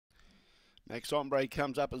Next Ombre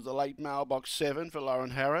comes up as the late mailbox 7 for Lauren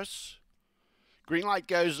Harris. Green light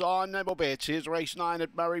goes on, no more bets. Here's race 9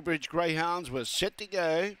 at Murray-Bridge Greyhounds. We're set to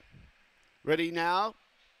go. Ready now.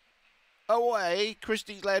 Away,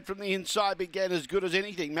 Christie's Lad from the inside began as good as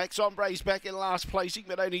anything. Max Ombre's back in last placing,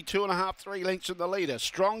 but only 2.5, 3 lengths from the leader.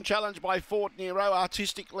 Strong challenge by Fort Nero,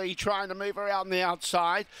 artistically trying to move around the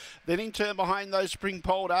outside. Then in turn behind those Spring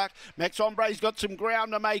Poldark. Max Ombre's got some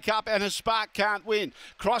ground to make up, and his Spark can't win.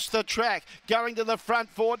 Cross the track, going to the front,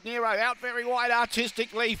 Fort Nero out very wide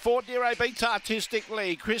artistically. Fort Nero beats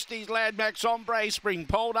artistically. Christie's Lad, Max Ombre, Spring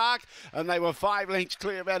Poldark, and they were 5 lengths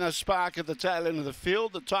clear of Anna Spark at the tail end of the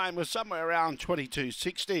field. The time was somewhere around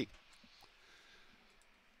 22.60.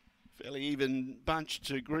 Fairly even bunch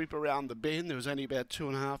to group around the bend. There was only about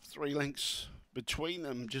 2.5, 3 lengths between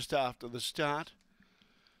them just after the start.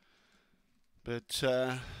 But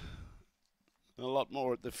a lot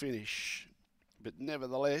more at the finish. But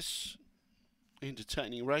nevertheless,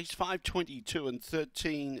 entertaining race. 5:22 and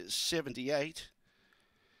 13:78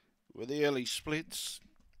 were the early splits.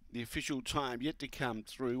 The official time yet to come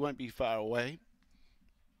through, won't be far away.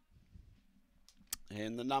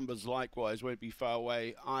 And the numbers likewise won't be far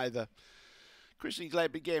away either. Christie's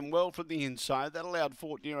Lad began well from the inside. That allowed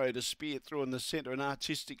Fort Nero to spear through in the centre. An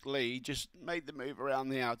artistic lead just made the move around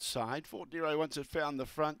the outside. Fort Nero, once it found the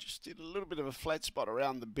front, just did a little bit of a flat spot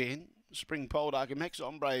around the bend. Spring Poldark and Max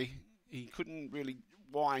Ombre, he couldn't really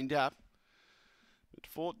wind up. But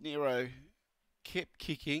Fort Nero kept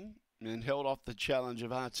kicking and held off the challenge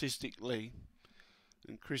of artistic lead.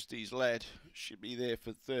 And Christie's Lad should be there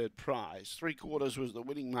for third prize. 3/4 was the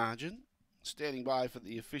winning margin. Standing by for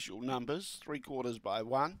the official numbers. 3/4 by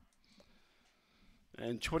 1.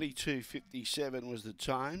 And 22.57 was the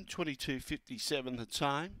time. 22.57 the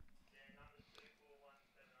time.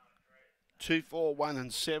 2, 4, 1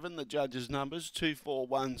 and 7, the judges' numbers. 2, 4,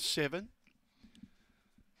 1, 7.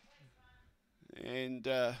 And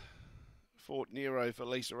Fort Nero for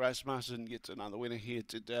Lisa Rasmussen gets another winner here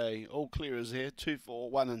today. All clear is there. 2, 4,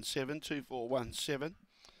 1 and 7. 2, 4, 1, 7.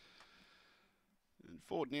 And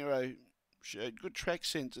Fort Nero showed good track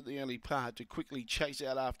sense in the early part to quickly chase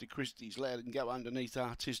out after Christie's Lad and go underneath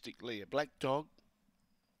artistically. A Black Dog,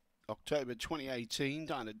 October 2018,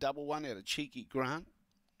 done a double one out of Cheeky Grant.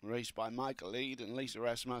 Raced by Michael Eade and Lisa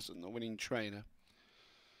Rasmussen, the winning trainer.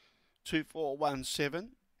 2, 4, 1,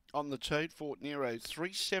 7. On the tote, Fort Nero,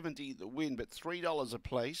 $3.70 the win, but $3 a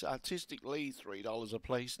place. Artistic Lead, $3 a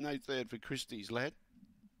place. No third for Christie's Lad.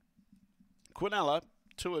 Quinella,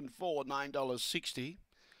 2 and 4, $9.60.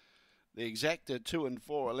 The Exacta, 2 and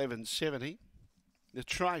 4, $11.70. The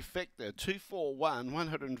Trifecta, 2, 4, 1,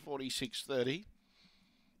 $146.30.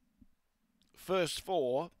 First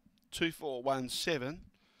 4, 2, 4, 1, 7.